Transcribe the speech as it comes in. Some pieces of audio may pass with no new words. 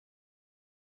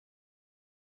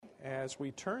as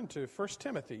we turn to 1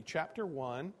 Timothy chapter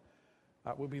 1.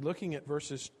 We'll be looking at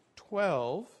verses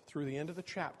 12 through the end of the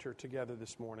chapter together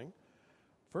this morning.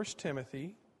 1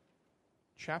 Timothy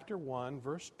chapter 1,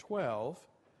 verse 12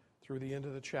 through the end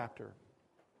of the chapter.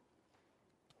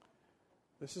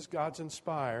 This is God's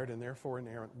inspired and therefore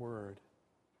inerrant word.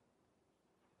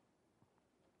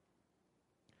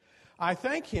 I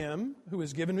thank Him who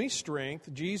has given me strength,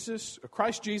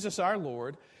 Christ Jesus our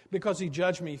Lord, because He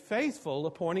judged me faithful,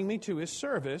 appointing me to His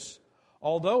service,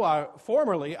 although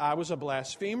formerly I was a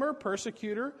blasphemer,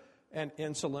 persecutor, and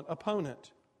insolent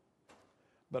opponent.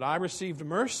 But I received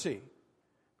mercy,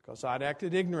 because I'd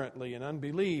acted ignorantly in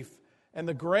unbelief, and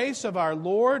the grace of our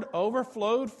Lord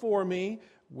overflowed for me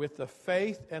with the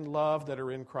faith and love that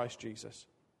are in Christ Jesus.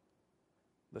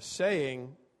 The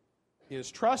saying is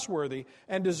trustworthy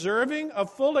and deserving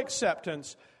of full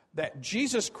acceptance that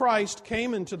Jesus Christ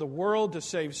came into the world to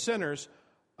save sinners,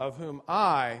 of whom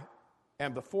I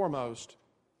am the foremost.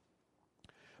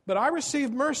 But I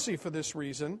received mercy for this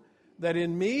reason, that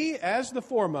in me as the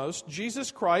foremost, Jesus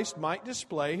Christ might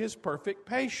display His perfect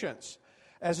patience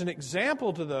as an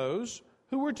example to those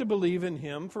who were to believe in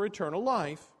Him for eternal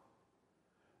life.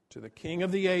 To the King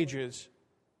of the ages,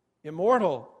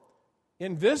 immortal,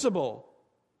 invisible,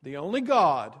 the only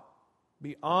God,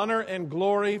 be honor and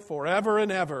glory forever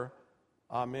and ever.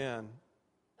 Amen.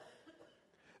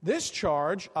 This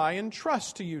charge I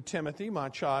entrust to you, Timothy, my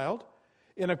child,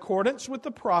 in accordance with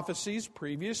the prophecies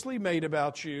previously made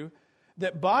about you,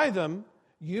 that by them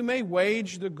you may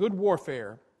wage the good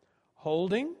warfare,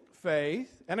 holding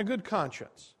faith and a good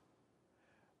conscience.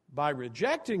 By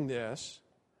rejecting this,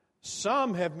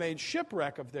 some have made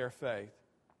shipwreck of their faith,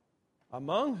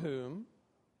 among whom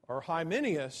are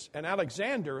Hymenaeus and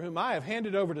Alexander, whom I have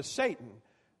handed over to Satan,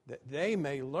 that they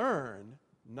may learn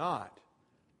not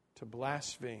to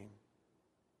blaspheme.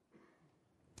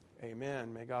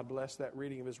 Amen. May God bless that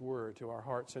reading of His Word to our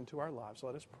hearts and to our lives.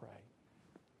 Let us pray.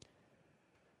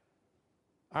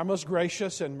 Our most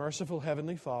gracious and merciful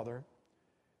Heavenly Father,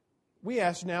 we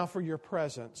ask now for Your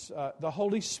presence, the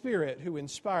Holy Spirit who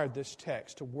inspired this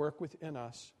text to work within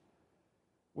us.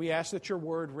 We ask that Your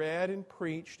Word read and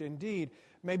preached, indeed,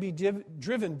 may be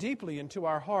driven deeply into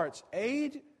our hearts.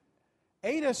 Aid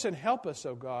us and help us,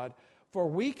 O God, for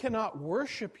we cannot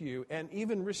worship You and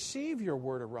even receive Your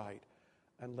Word aright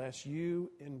unless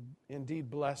You indeed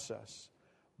bless us.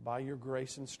 By Your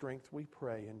grace and strength we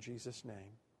pray in Jesus'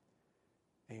 name.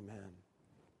 Amen.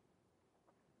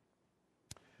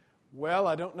 Well,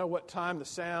 I don't know what time the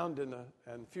sound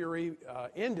and fury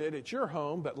ended at your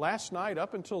home, but last night,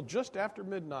 up until just after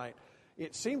midnight,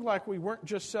 it seemed like we weren't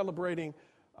just celebrating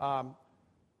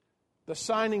the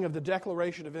signing of the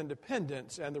Declaration of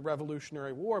Independence and the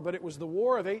Revolutionary War, but it was the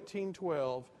War of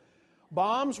 1812.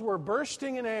 Bombs were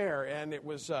bursting in air, and it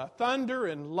was thunder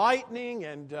and lightning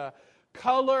and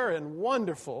color and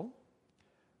wonderful.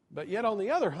 But yet, on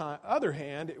the other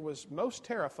hand, it was most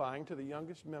terrifying to the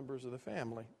youngest members of the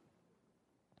family.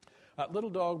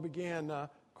 Little dog began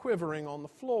quivering on the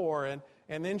floor,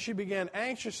 and then she began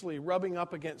anxiously rubbing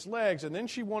up against legs, and then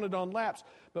she wanted on laps.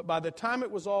 But by the time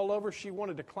it was all over, she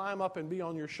wanted to climb up and be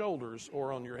on your shoulders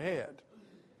or on your head.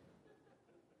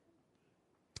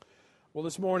 Well,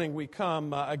 this morning we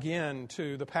come again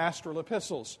to the pastoral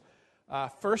epistles.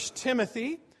 1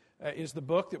 Timothy is the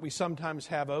book that we sometimes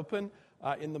have open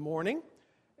in the morning.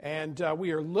 And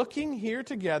we are looking here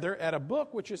together at a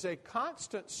book which is a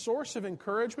constant source of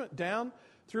encouragement down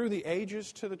through the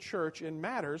ages to the church in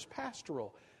matters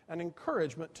pastoral, an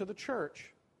encouragement to the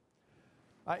church.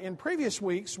 In previous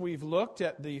weeks, we've looked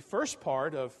at the first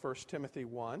part of 1 Timothy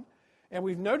 1, and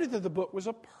we've noted that the book was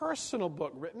a personal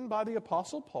book written by the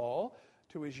Apostle Paul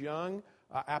to his young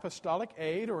apostolic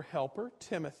aide or helper,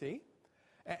 Timothy.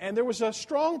 And there was a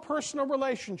strong personal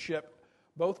relationship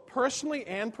both personally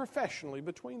and professionally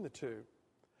between the two.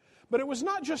 But it was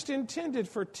not just intended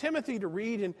for Timothy to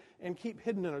read and keep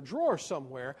hidden in a drawer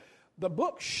somewhere. The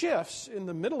book shifts in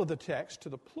the middle of the text to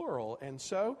the plural, and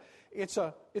so it's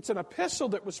an epistle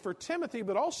that was for Timothy,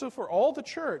 but also for all the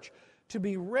church, to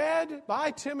be read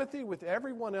by Timothy with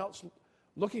everyone else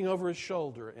looking over his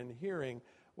shoulder and hearing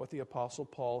what the Apostle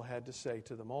Paul had to say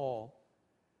to them all.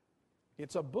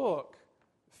 It's a book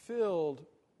filled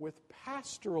with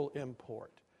pastoral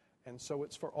import, and so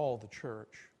it's for all the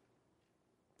church.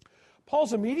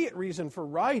 Paul's immediate reason for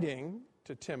writing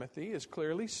to Timothy is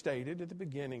clearly stated at the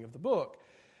beginning of the book.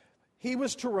 He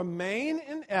was to remain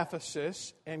in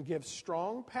Ephesus and give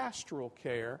strong pastoral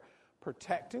care,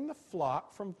 protecting the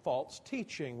flock from false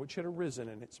teaching which had arisen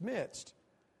in its midst.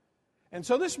 And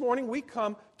so this morning we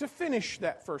come to finish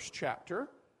that first chapter,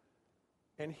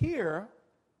 and here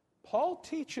Paul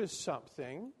teaches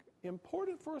something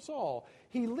important for us all.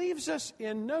 He leaves us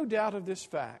in no doubt of this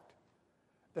fact,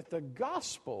 that the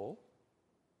gospel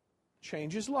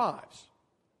changes lives.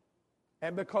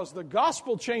 And because the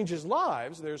gospel changes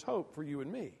lives, there's hope for you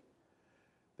and me.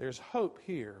 There's hope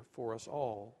here for us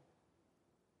all.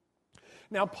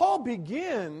 Now, Paul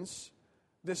begins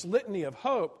this litany of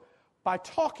hope by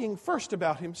talking first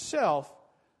about himself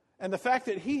and the fact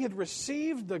that he had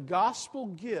received the gospel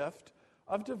gift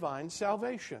of divine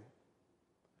salvation.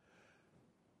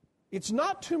 It's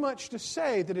not too much to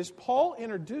say that as Paul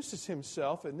introduces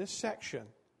himself in this section,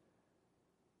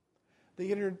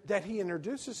 that he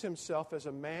introduces himself as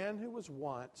a man who was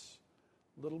once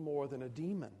little more than a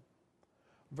demon.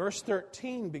 Verse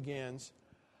 13 begins,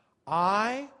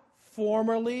 I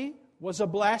formerly was a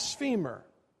blasphemer,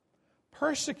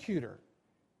 persecutor,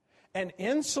 an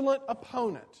insolent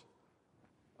opponent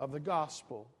of the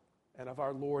gospel and of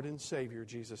our Lord and Savior,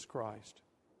 Jesus Christ.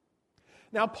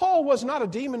 Now, Paul was not a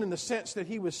demon in the sense that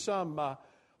he was some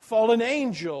fallen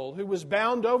angel who was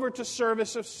bound over to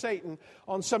service of Satan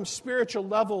on some spiritual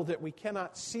level that we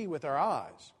cannot see with our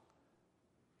eyes.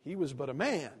 He was but a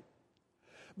man.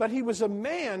 But he was a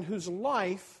man whose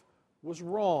life was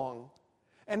wrong,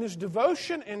 and his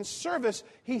devotion and service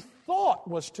he thought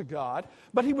was to God,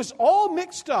 but he was all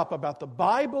mixed up about the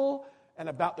Bible and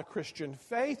about the Christian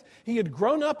faith. He had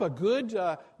grown up a good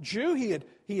Jew.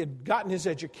 He had gotten his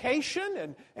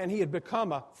education, and he had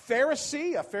become a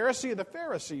Pharisee of the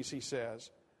Pharisees, he says.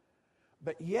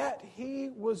 But yet he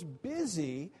was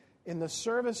busy in the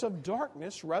service of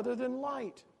darkness rather than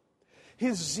light.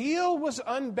 His zeal was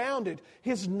unbounded.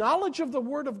 His knowledge of the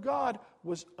Word of God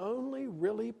was only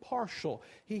really partial.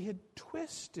 He had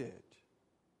twisted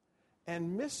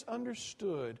and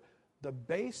misunderstood the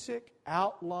basic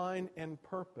outline and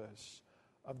purpose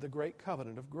of the great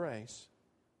covenant of grace.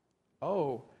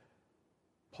 Oh,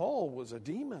 Paul was a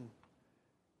demon.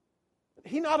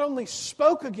 He not only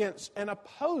spoke against and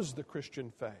opposed the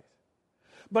Christian faith,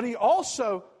 but he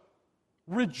also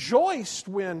rejoiced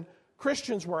when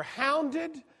Christians were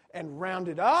hounded and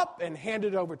rounded up and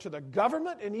handed over to the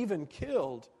government and even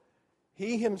killed.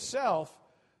 He himself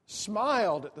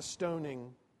smiled at the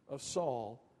stoning of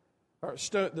Saul, or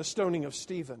the stoning of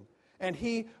Stephen. And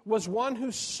he was one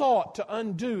who sought to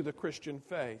undo the Christian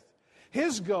faith.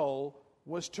 His goal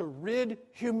was to rid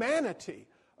humanity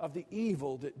of the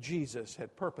evil that Jesus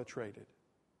had perpetrated.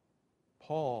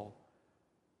 Paul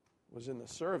was in the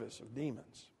service of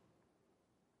demons.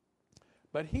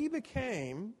 But he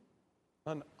became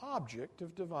an object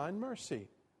of divine mercy.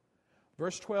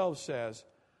 Verse 12 says,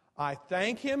 I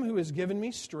thank him who has given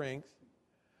me strength,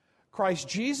 Christ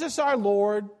Jesus our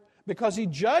Lord, because he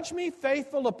judged me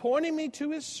faithful, appointing me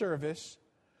to his service,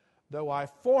 though I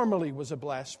formerly was a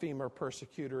blasphemer,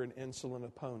 persecutor, and insolent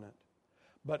opponent.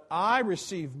 But I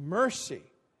received mercy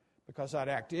because I'd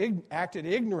acted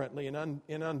ignorantly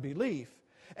in unbelief.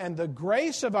 And the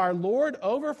grace of our Lord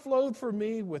overflowed for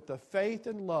me with the faith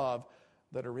and love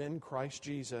that are in Christ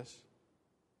Jesus.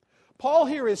 Paul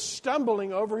here is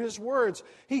stumbling over his words.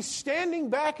 He's standing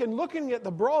back and looking at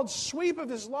the broad sweep of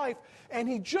his life, and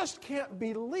he just can't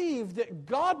believe that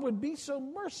God would be so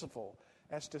merciful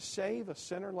as to save a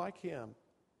sinner like him.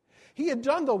 He had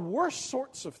done the worst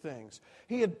sorts of things.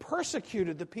 He had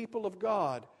persecuted the people of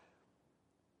God.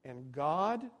 And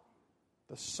God,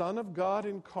 the Son of God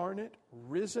incarnate,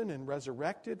 risen and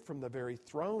resurrected from the very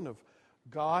throne of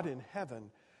God in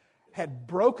heaven, had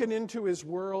broken into his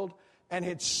world and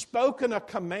had spoken a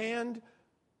command,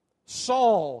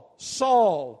 Saul,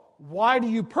 Saul, why do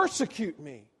you persecute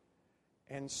me?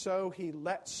 And so he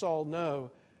let Saul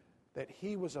know that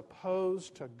he was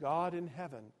opposed to God in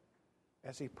heaven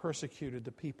as he persecuted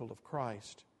the people of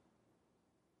Christ.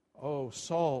 Oh,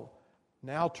 Saul,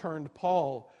 now turned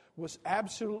Paul, was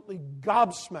absolutely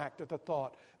gobsmacked at the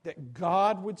thought that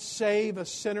God would save a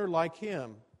sinner like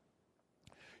him.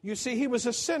 You see, he was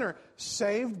a sinner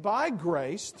saved by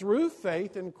grace through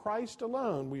faith in Christ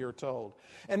alone, we are told.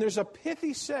 And there's a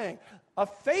pithy saying, a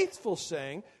faithful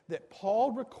saying that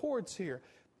Paul records here.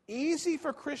 Easy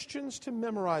for Christians to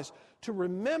memorize, to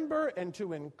remember, and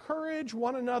to encourage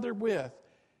one another with.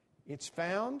 It's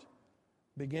found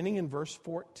beginning in verse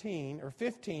 14 or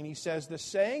 15. He says, the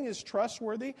saying is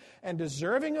trustworthy and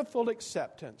deserving of full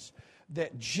acceptance,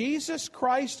 that Jesus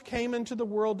Christ came into the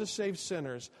world to save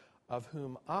sinners, of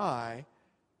whom I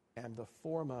am the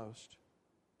foremost.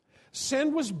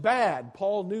 Sin was bad.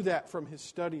 Paul knew that from his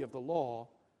study of the law.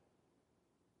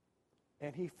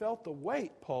 And he felt the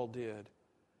weight, Paul did,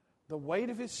 the weight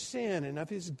of his sin and of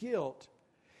his guilt.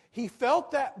 He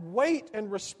felt that weight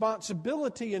and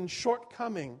responsibility and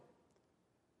shortcoming.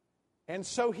 And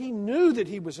so he knew that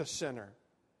he was a sinner.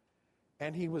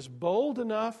 And he was bold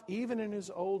enough, even in his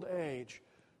old age,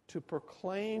 to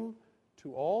proclaim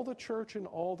to all the church and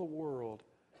all the world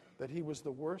that he was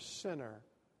the worst sinner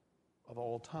of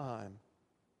all time.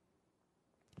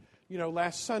 You know,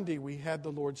 last Sunday we had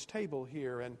the Lord's table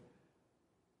here, and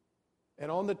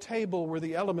on the table were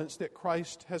the elements that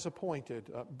Christ has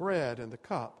appointed, bread and the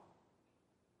cup.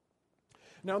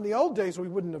 Now, in the old days, we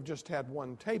wouldn't have just had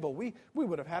one table. We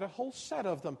would have had a whole set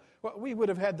of them. We would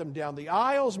have had them down the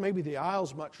aisles, maybe the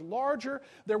aisles much larger.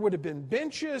 There would have been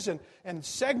benches, and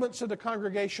segments of the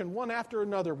congregation, one after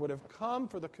another, would have come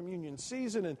for the communion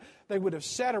season, and they would have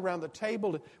sat around the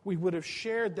table. And we would have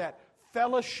shared that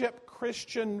fellowship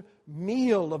Christian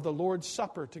meal of the Lord's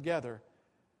Supper together.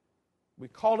 We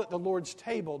call it the Lord's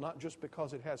table, not just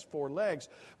because it has 4 legs,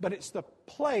 but it's the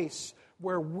place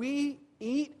where we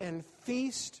eat and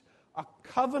feast a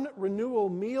covenant renewal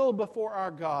meal before our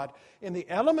God in the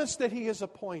elements that He has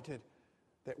appointed,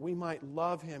 that we might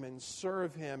love Him and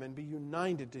serve Him and be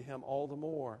united to Him all the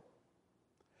more.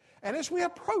 And as we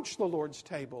approach the Lord's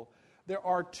table, there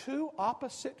are 2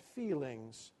 opposite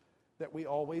feelings that we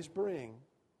always bring.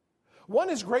 One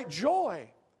is great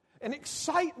joy and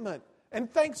excitement and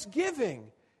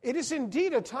thanksgiving. It is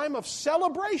indeed a time of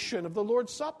celebration of the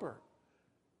Lord's Supper.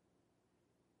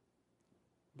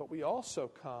 But we also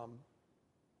come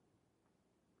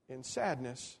in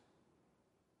sadness,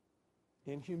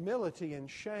 in humility and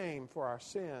shame for our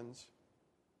sins,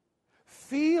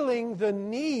 feeling the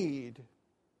need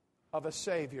of a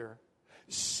Savior,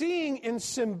 seeing in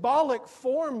symbolic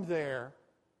form there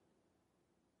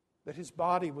that His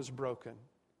body was broken,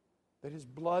 that His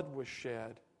blood was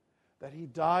shed, that He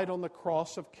died on the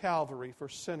cross of Calvary for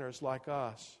sinners like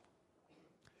us.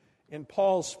 In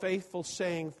Paul's faithful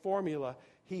saying formula,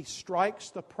 he strikes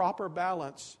the proper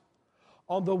balance.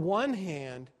 On the one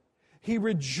hand, he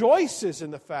rejoices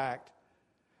in the fact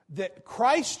that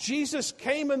Christ Jesus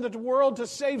came into the world to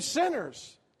save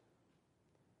sinners.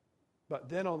 But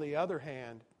then on the other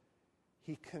hand,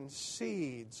 he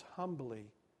concedes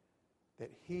humbly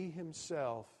that he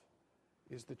himself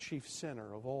is the chief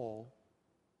sinner of all.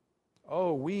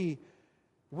 Oh, we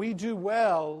do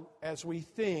well as we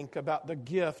think about the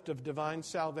gift of divine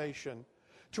salvation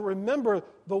to remember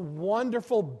the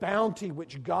wonderful bounty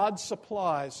which God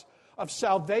supplies of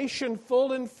salvation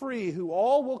full and free, who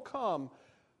all will come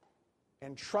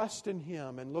and trust in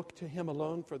Him and look to Him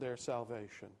alone for their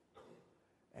salvation.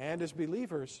 And as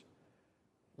believers,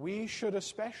 we should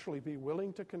especially be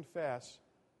willing to confess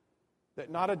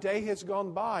that not a day has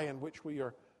gone by in which we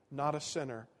are not a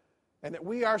sinner, and that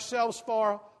we ourselves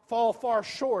fall far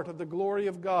short of the glory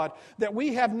of God, that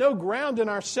we have no ground in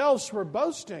ourselves for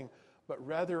boasting, but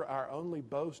rather our only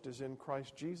boast is in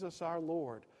Christ Jesus our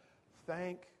Lord.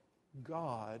 Thank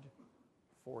God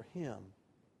for Him.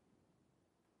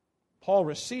 Paul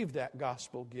received that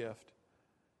gospel gift,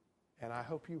 and I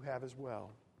hope you have as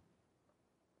well.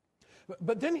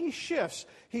 But then he shifts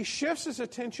his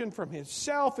attention from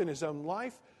himself and his own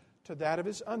life to that of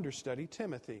his understudy,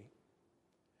 Timothy.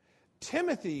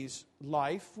 Timothy's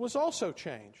life was also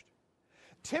changed.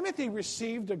 Timothy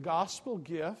received a gospel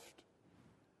gift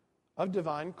of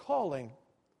divine calling.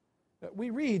 We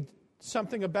read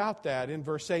something about that in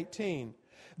verse 18.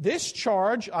 This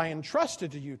charge I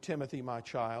entrusted to you, Timothy, my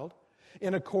child,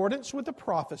 in accordance with the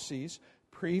prophecies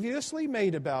previously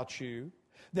made about you,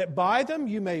 that by them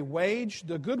you may wage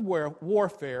the good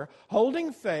warfare,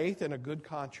 holding faith and a good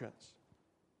conscience.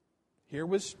 Here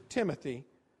was Timothy,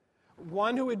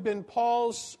 one who had been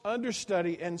Paul's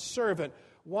understudy and servant,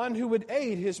 one who would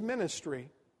aid his ministry.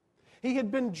 He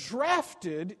had been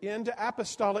drafted into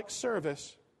apostolic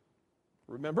service.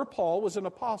 Remember, Paul was an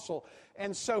apostle,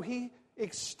 and so he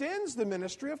extends the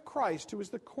ministry of Christ, who is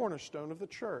the cornerstone of the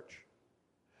church.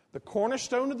 The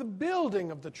cornerstone of the building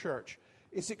of the church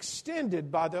is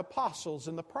extended by the apostles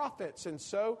and the prophets, and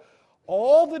so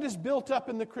all that is built up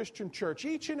in the Christian church,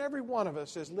 each and every one of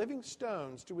us as living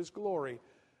stones to His glory,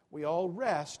 we all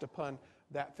rest upon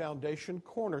that foundation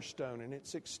cornerstone and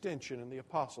its extension in the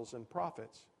apostles and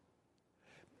prophets.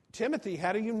 Timothy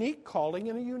had a unique calling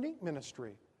and a unique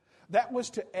ministry. That was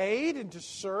to aid and to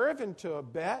serve and to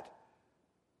abet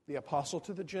the apostle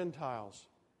to the Gentiles,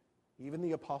 even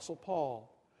the apostle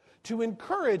Paul, to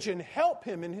encourage and help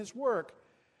him in his work.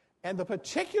 And the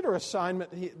particular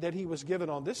assignment that he was given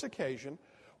on this occasion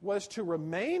was to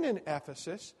remain in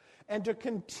Ephesus and to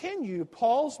continue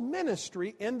Paul's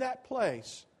ministry in that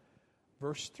place.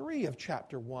 Verse 3 of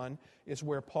chapter 1 is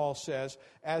where Paul says,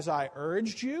 "As I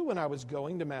urged you when I was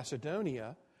going to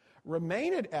Macedonia,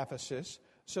 remain at Ephesus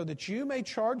so that you may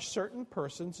charge certain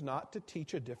persons not to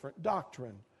teach a different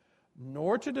doctrine,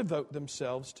 nor to devote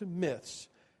themselves to myths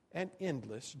and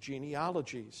endless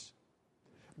genealogies.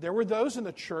 There were those in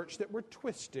the church that were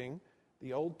twisting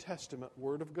the Old Testament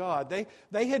Word of God.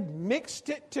 They had mixed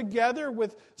it together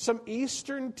with some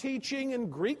Eastern teaching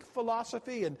and Greek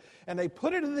philosophy, and they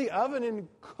put it in the oven and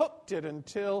cooked it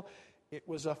until it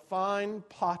was a fine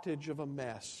pottage of a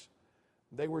mess.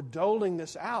 They were doling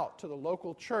this out to the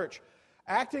local church,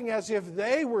 acting as if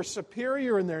they were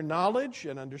superior in their knowledge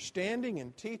and understanding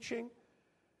and teaching.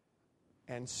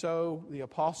 And so the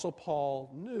Apostle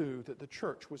Paul knew that the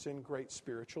church was in great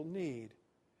spiritual need.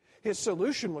 His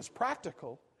solution was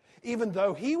practical. Even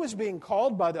though he was being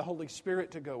called by the Holy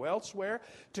Spirit to go elsewhere,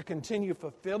 to continue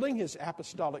fulfilling his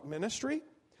apostolic ministry,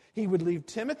 he would leave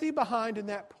Timothy behind in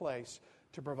that place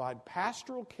to provide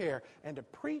pastoral care and to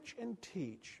preach and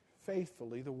teach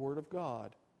faithfully the Word of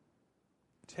God.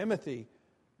 Timothy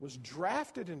was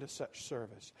drafted into such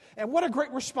service. And what a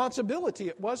great responsibility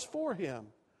it was for him.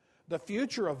 The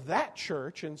future of that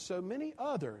church and so many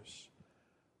others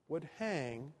would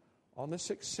hang on the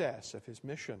success of his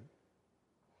mission.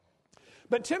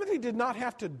 But Timothy did not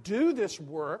have to do this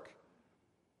work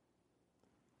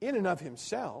in and of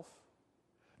himself,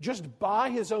 just by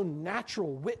his own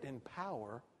natural wit and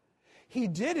power. He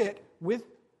did it with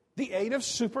the aid of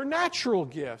supernatural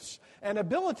gifts and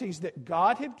abilities that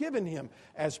God had given him,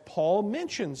 as Paul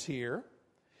mentions here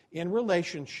in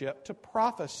relationship to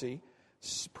prophecy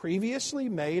previously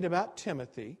made about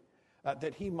Timothy,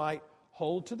 that he might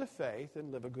hold to the faith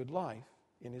and live a good life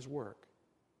in his work.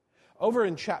 Over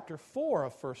in chapter 4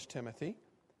 of 1 Timothy,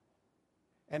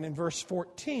 and in verse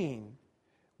 14,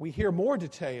 we hear more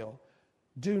detail.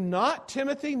 Do not,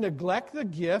 Timothy, neglect the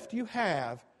gift you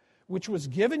have, which was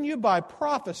given you by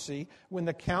prophecy when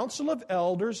the council of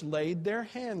elders laid their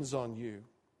hands on you.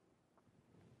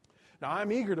 Now,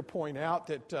 I'm eager to point out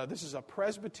that this is a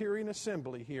Presbyterian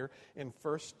assembly here in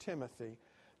 1 Timothy.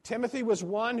 Timothy was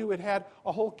one who had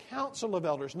a whole council of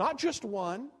elders, not just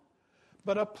one,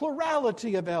 but a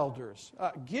plurality of elders,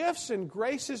 gifts and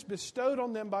graces bestowed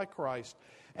on them by Christ.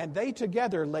 And they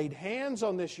together laid hands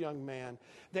on this young man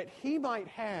that he might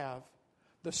have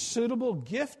the suitable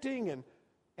gifting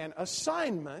and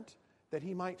assignment that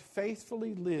he might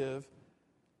faithfully live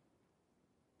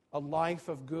a life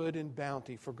of good and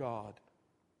bounty for God.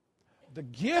 The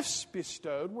gifts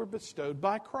bestowed were bestowed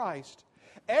by Christ.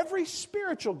 Every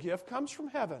spiritual gift comes from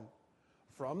heaven,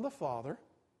 from the Father,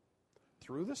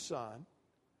 through the Son,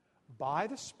 by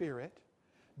the Spirit,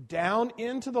 down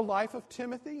into the life of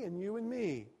Timothy and you and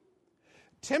me.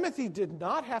 Timothy did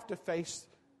not have to face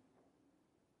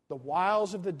the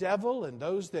wiles of the devil and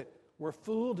those that were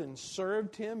fooled and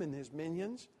served him and his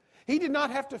minions. He did not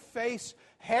have to face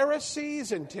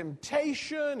heresies and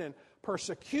temptation and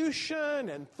persecution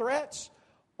and threats,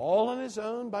 all on his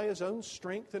own by his own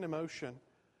strength and emotion.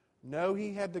 No,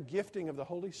 he had the gifting of the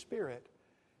Holy Spirit,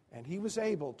 and he was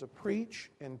able to preach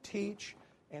and teach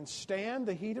and stand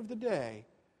the heat of the day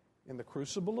in the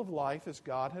crucible of life as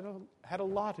God had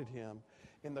allotted him,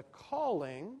 in the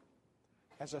calling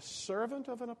as a servant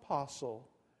of an apostle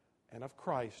and of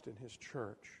Christ in his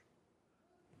church.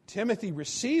 Timothy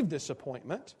received this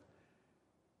appointment,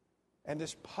 and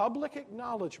this public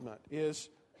acknowledgement is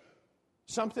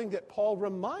something that Paul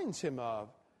reminds him of,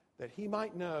 that he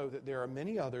might know that there are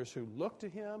many others who look to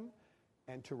him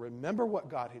and to remember what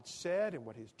God had said and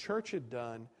what his church had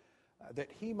done, that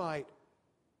he might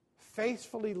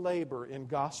faithfully labor in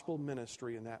gospel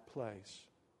ministry in that place.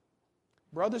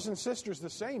 Brothers and sisters, the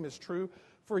same is true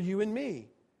for you and me.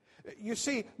 You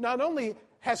see, not only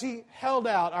has he held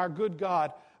out, our good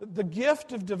God, the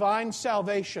gift of divine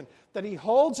salvation, that he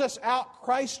holds us out,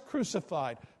 Christ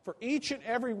crucified, for each and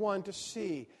every one to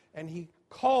see, and he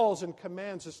calls and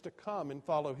commands us to come and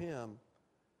follow him.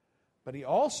 But he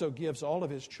also gives all of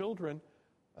his children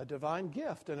a divine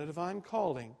gift and a divine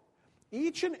calling,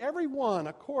 each and every one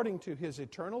according to his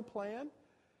eternal plan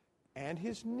and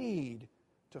his need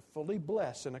to fully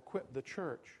bless and equip the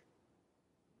church.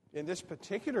 In this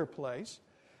particular place,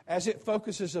 as it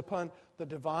focuses upon the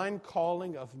divine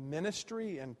calling of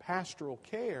ministry and pastoral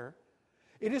care,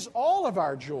 it is all of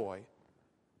our joy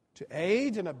to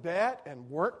aid and abet and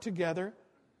work together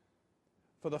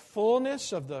for the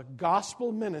fullness of the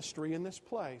gospel ministry in this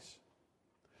place.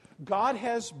 God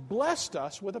has blessed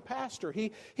us with a pastor.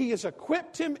 He has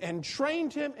equipped him and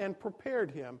trained him and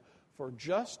prepared him for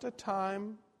just a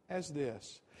time as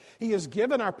this. He has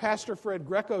given our pastor Fred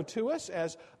Greco to us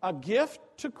as a gift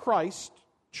to Christ's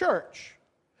church,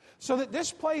 so that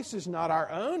this place is not our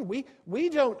own. We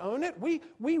don't own it.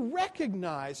 We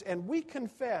recognize and we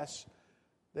confess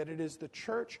that it is the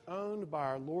church owned by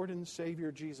our Lord and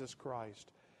Savior Jesus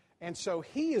Christ. And so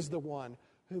He is the one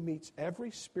who meets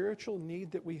every spiritual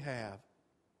need that we have.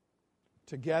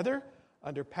 Together,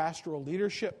 under pastoral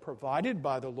leadership provided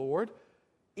by the Lord,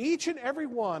 each and every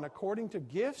one according to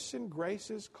gifts and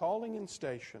graces, calling and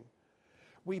station,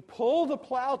 we pull the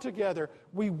plow together,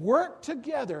 we work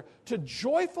together to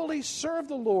joyfully serve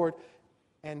the Lord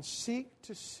and seek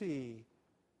to see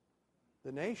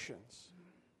the nations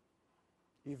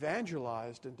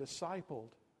evangelized and discipled,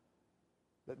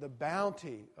 that the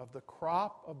bounty of the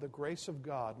crop of the grace of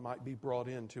God might be brought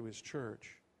into His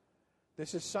church.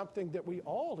 This is something that we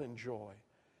all enjoy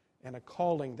and a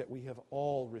calling that we have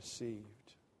all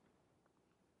received.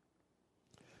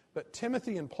 But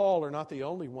Timothy and Paul are not the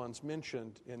only ones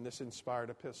mentioned in this inspired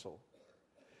epistle.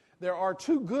 There are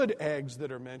 2 good eggs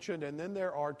that are mentioned, and then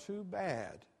there are 2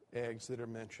 bad eggs that are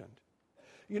mentioned.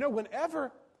 You know,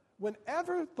 whenever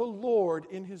the Lord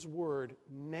in His Word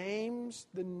names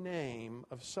the name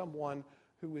of someone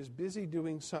who is busy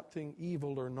doing something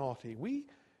evil or naughty,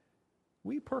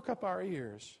 we perk up our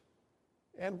ears,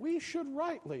 and we should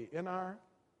rightly, in our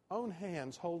own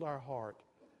hands, hold our heart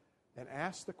and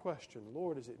ask the question,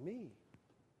 Lord, is it me?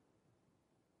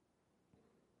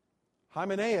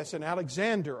 Hymenaeus and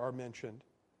Alexander are mentioned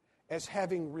as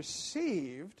having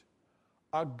received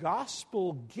a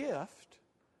gospel gift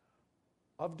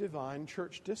of divine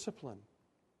church discipline.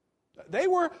 They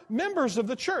were members of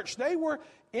the church. They were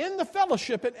in the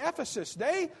fellowship at Ephesus.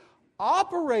 They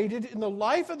operated in the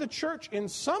life of the church in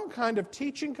some kind of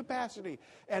teaching capacity.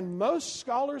 And most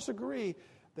scholars agree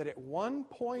that at one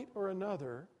point or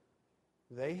another,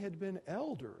 they had been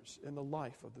elders in the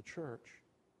life of the church.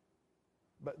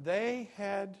 But they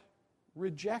had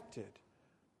rejected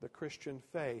the Christian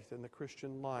faith and the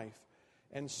Christian life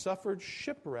and suffered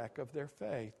shipwreck of their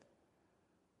faith.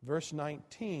 Verse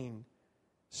 19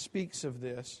 speaks of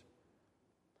this.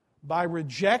 By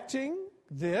rejecting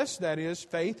this, that is,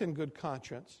 faith and good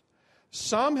conscience,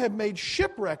 some have made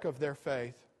shipwreck of their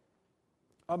faith,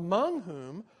 among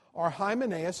whom are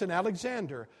Hymenaeus and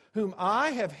Alexander, whom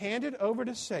I have handed over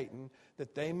to Satan,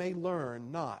 that they may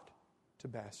learn not to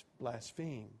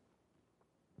blaspheme.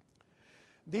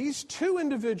 These 2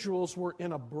 individuals were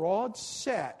in a broad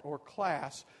set or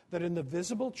class that in the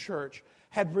visible church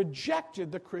had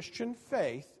rejected the Christian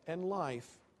faith and life.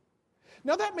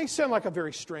 Now that may sound like a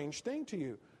very strange thing to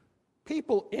you.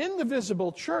 People in the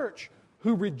visible church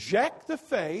who reject the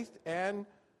faith and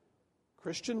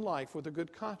Christian life with a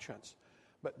good conscience.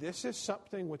 But this is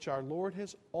something which our Lord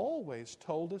has always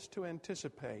told us to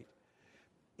anticipate.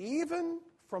 Even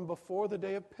from before the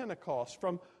day of Pentecost,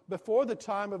 from before the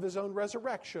time of His own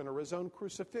resurrection or His own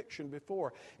crucifixion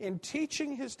before. In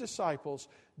teaching His disciples,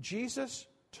 Jesus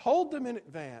told them in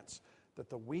advance that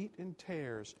the wheat and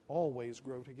tares always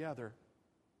grow together.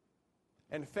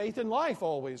 And faith and life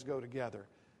always go together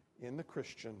in the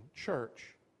Christian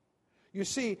church. You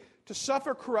see, to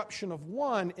suffer corruption of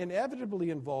one inevitably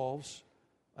involves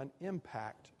an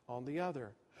impact on the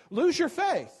other. Lose your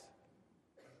faith,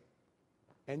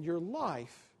 and your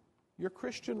life, your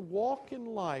Christian walk in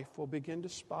life will begin to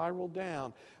spiral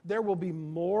down. There will be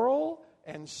moral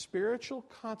and spiritual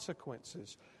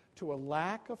consequences to a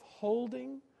lack of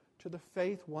holding to the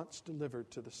faith once delivered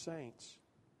to the saints.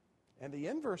 And the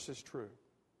inverse is true.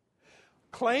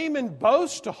 Claim and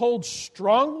boast to hold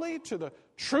strongly to the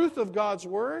truth of God's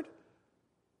Word,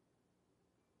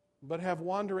 but have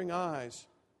wandering eyes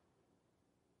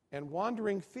and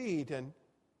wandering feet and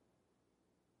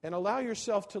allow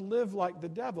yourself to live like the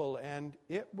devil, and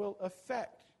it will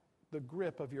affect the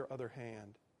grip of your other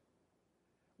hand.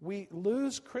 We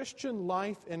lose Christian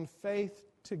life and faith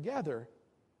together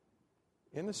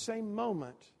in the same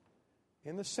moment,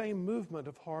 in the same movement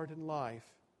of heart and life.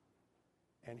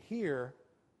 And here,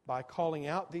 by calling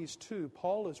out these 2,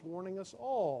 Paul is warning us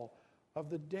all of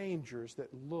the dangers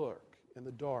that lurk in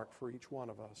the dark for each one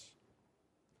of us.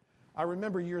 I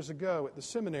remember years ago at the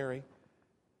seminary,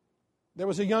 there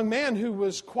was a young man who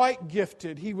was quite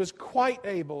gifted. He was quite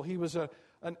able. He was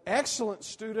an excellent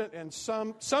student and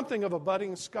something of a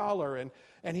budding scholar.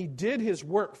 And he did his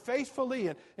work faithfully,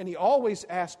 and he always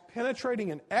asked penetrating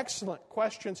and excellent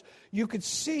questions. You could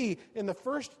see in the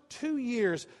first 2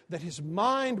 years that his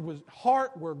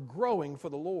heart were growing for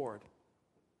the Lord.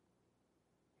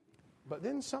 But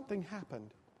then something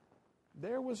happened.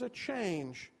 There was a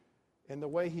change in the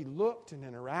way he looked and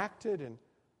interacted and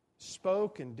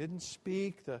spoke and didn't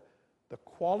speak. The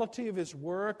quality of his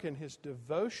work and his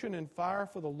devotion and fire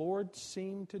for the Lord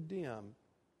seemed to dim.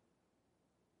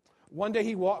 One day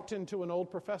he walked into an old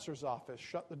professor's office,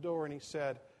 shut the door, and he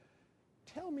said,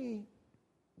 "Tell me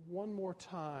one more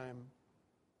time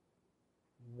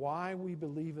why we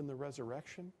believe in the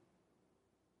resurrection."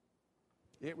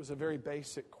 It was a very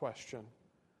basic question.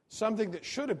 Something that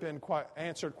should have been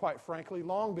answered, quite frankly,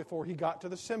 long before he got to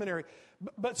the seminary.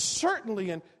 But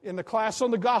certainly in the class on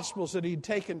the Gospels that he'd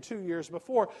taken 2 years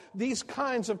before, these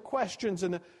kinds of questions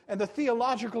and the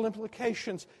theological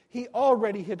implications he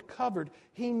already had covered.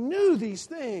 He knew these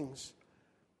things.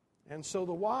 And so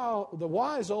the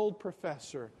wise old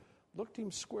professor looked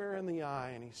him square in the eye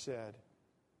and he said,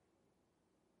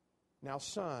 "Now,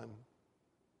 son,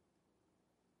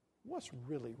 what's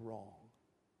really wrong?"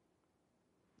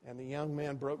 And the young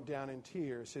man broke down in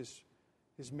tears.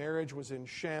 His marriage was in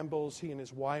shambles. He and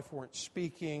his wife weren't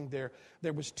speaking.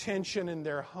 There was tension in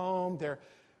their home.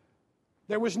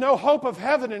 There was no hope of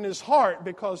heaven in his heart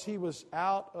because he was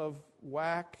out of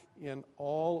whack in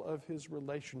all of his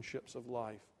relationships of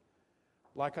life.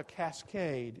 Like a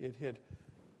cascade, it had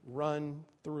run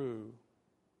through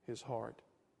his heart.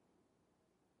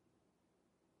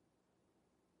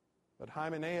 But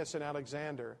Hymenaeus and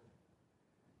Alexander,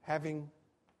 having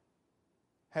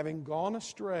gone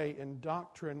astray in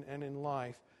doctrine and in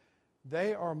life,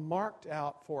 they are marked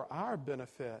out for our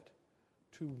benefit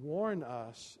to warn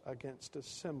us against a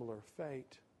similar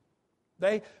fate.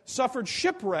 They suffered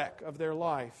shipwreck of their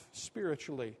life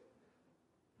spiritually.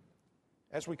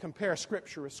 As we compare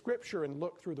Scripture with Scripture and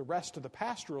look through the rest of the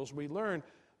pastorals, we learn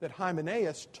that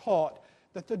Hymenaeus taught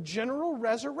that the general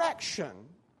resurrection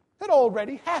had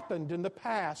already happened in the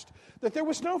past, that there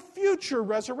was no future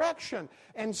resurrection.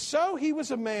 And so he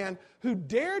was a man who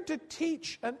dared to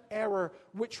teach an error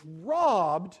which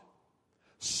robbed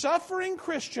suffering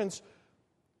Christians,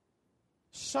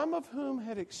 some of whom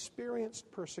had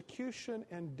experienced persecution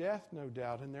and death, no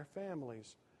doubt, in their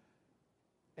families,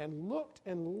 and looked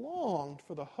and longed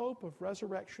for the hope of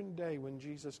resurrection day when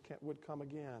Jesus would come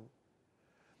again.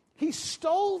 He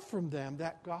stole from them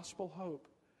that gospel hope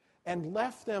and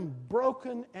left them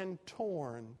broken and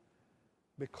torn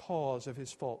because of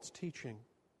his false teaching.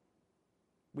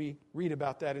 We read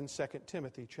about that in 2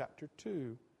 Timothy chapter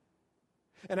 2.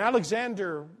 And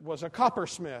Alexander was a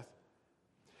coppersmith.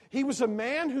 He was a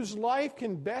man whose life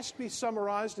can best be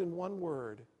summarized in one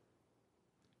word: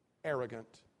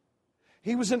 arrogant.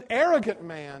 He was an arrogant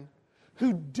man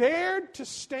who dared to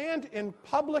stand in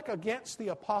public against the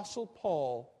Apostle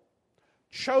Paul,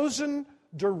 chosen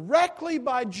directly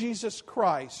by Jesus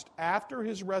Christ after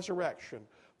his resurrection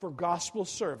for gospel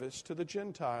service to the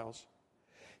Gentiles.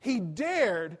 He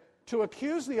dared to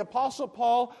accuse the Apostle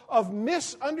Paul of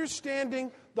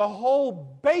misunderstanding the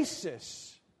whole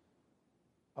basis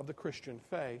of the Christian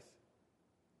faith.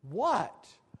 What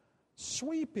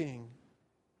sweeping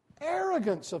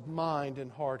arrogance of mind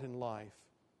and heart and life.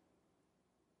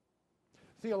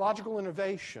 Theological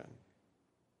innovation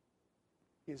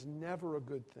is never a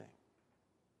good thing.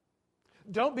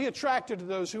 Don't be attracted to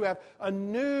those who have a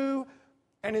new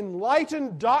and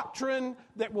enlightened doctrine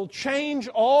that will change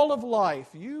all of life.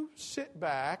 You sit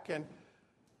back and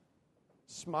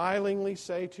smilingly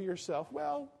say to yourself,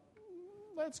 well,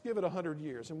 let's give it 100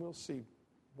 years and we'll see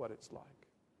what it's like.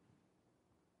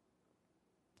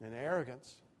 And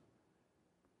arrogance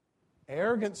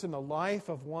in the life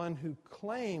of one who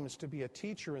claims to be a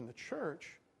teacher in the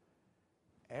church,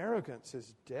 arrogance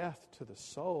is death to the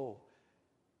soul.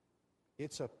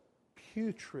 It's a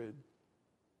putrid,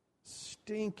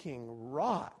 stinking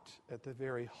rot at the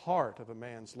very heart of a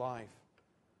man's life.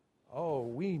 Oh,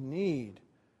 we need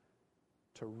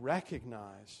to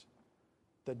recognize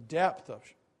the depth of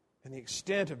and the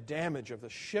extent of damage of the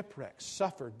shipwreck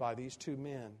suffered by these two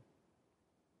men.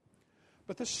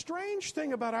 But the strange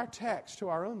thing about our text, to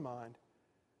our own mind,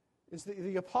 is that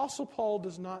the Apostle Paul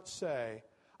does not say,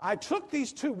 I took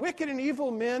these two wicked and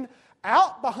evil men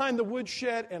out behind the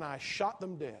woodshed and I shot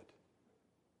them dead.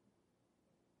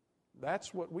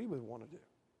 That's what we would want to do.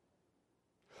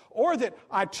 Or that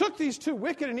I took these two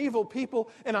wicked and evil people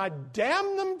and I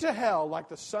damned them to hell like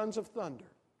the sons of thunder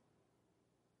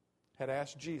had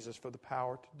asked Jesus for the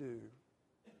power to do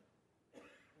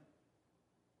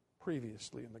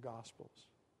previously in the Gospels.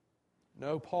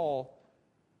 No,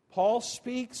 Paul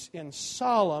speaks in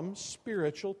solemn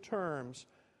spiritual terms.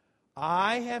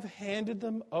 I have handed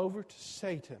them over to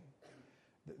Satan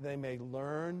that they may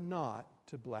learn not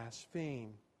to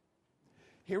blaspheme.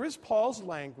 Here is Paul's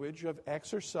language of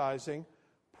exercising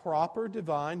proper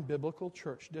divine biblical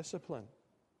church discipline.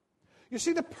 You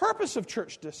see, the purpose of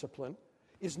church discipline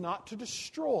is not to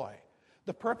destroy.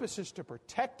 The purpose is to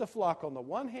protect the flock on the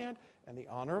one hand and the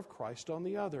honor of Christ on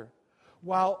the other,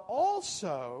 while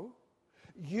also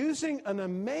using an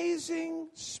amazing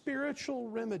spiritual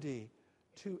remedy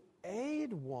to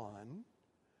aid one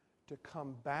to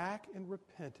come back in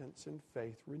repentance and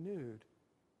faith renewed.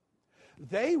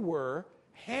 They were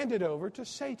handed over to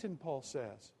Satan, Paul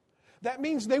says. That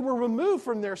means they were removed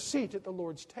from their seat at the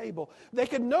Lord's table. They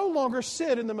could no longer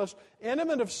sit in the most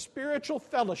intimate of spiritual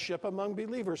fellowship among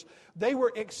believers. They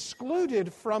were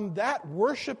excluded from that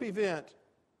worship event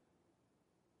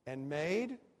and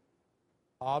made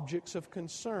objects of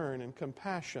concern and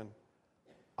compassion,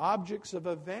 objects of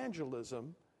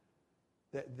evangelism,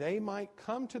 that they might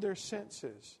come to their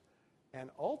senses and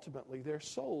ultimately their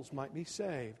souls might be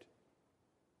saved.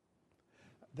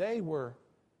 They were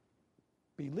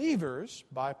believers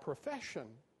by profession,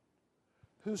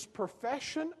 whose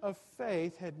profession of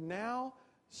faith had now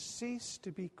ceased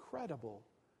to be credible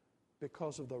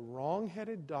because of the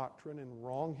wrong-headed doctrine and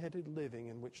wrong-headed living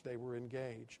in which they were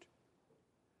engaged.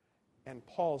 And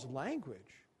Paul's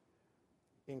language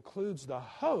includes the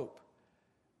hope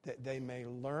that they may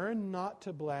learn not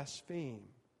to blaspheme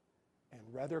and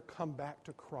rather come back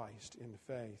to Christ in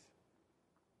faith.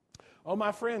 Oh,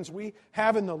 my friends, we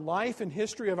have in the life and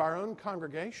history of our own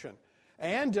congregation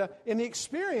and in the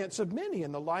experience of many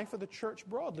in the life of the church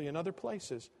broadly in other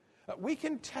places, we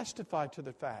can testify to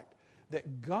the fact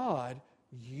that God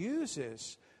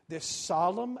uses this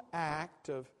solemn act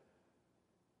of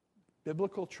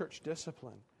biblical church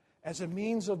discipline as a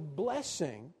means of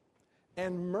blessing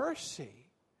and mercy,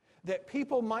 that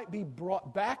people might be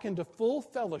brought back into full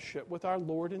fellowship with our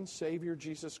Lord and Savior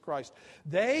Jesus Christ.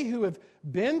 They who have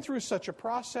been through such a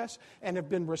process and have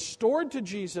been restored to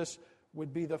Jesus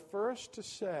would be the first to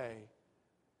say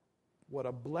what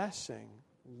a blessing,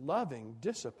 loving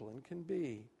discipline can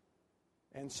be.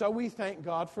 And so we thank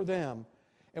God for them,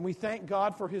 and we thank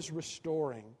God for His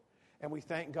restoring, and we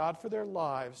thank God for their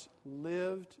lives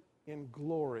lived in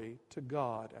glory to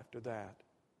God after that.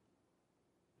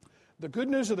 The good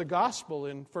news of the gospel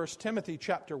in 1 Timothy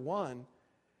chapter 1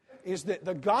 is that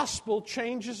the gospel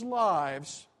changes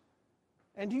lives.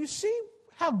 And do you see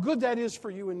how good that is for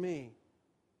you and me?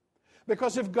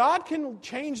 Because if God can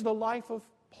change the life of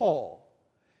Paul,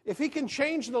 if He can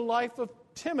change the life of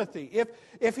Timothy,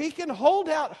 if He can hold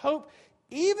out hope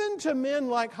even to men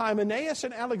like Hymenaeus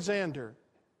and Alexander,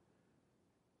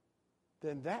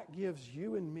 then that gives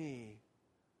you and me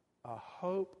a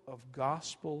hope of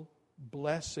gospel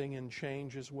blessing and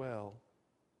change as well.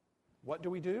 What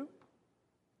do?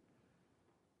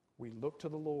 We look to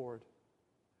the Lord.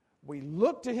 We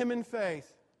look to Him in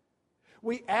faith.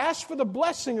 We ask for the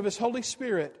blessing of His Holy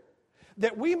Spirit,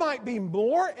 that we might be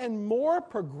more and more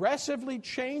progressively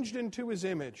changed into His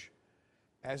image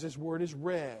as His Word is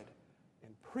read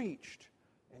and preached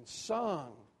and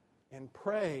sung and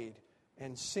prayed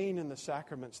and seen in the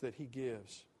sacraments that He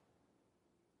gives.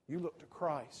 You look to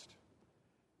Christ,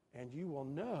 and you will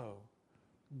know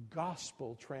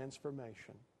gospel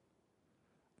transformation.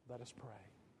 Let us pray.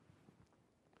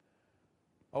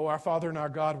 Oh, our Father and our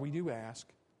God, we do ask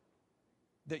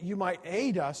that You might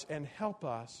aid us and help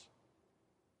us,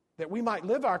 that we might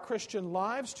live our Christian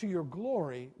lives to Your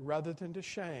glory rather than to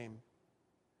shame.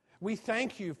 We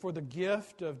thank You for the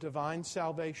gift of divine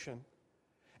salvation,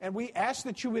 and we ask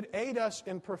that You would aid us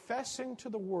in professing to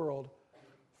the world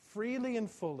freely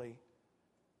and fully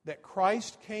that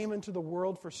Christ came into the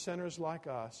world for sinners like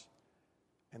us,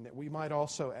 and that we might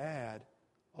also add,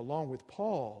 along with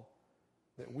Paul,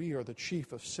 that we are the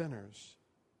chief of sinners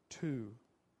too.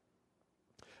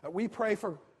 We pray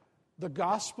for the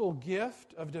gospel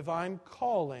gift of divine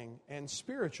calling and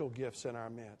spiritual gifts in our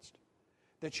midst,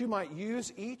 that You might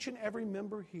use each and every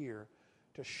member here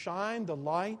to shine the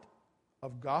light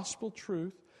of gospel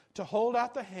truth, to hold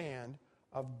out the hand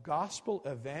of gospel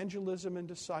evangelism and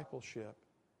discipleship,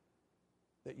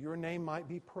 that Your name might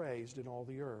be praised in all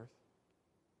the earth.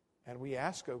 And we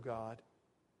ask, O God,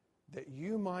 that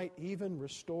You might even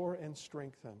restore and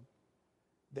strengthen,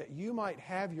 that You might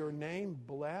have Your name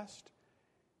blessed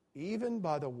even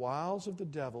by the wiles of the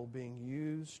devil being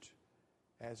used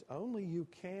as only You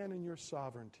can in Your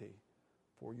sovereignty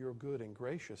for Your good and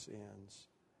gracious ends.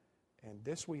 And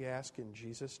this we ask in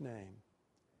Jesus' name.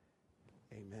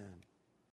 Amen.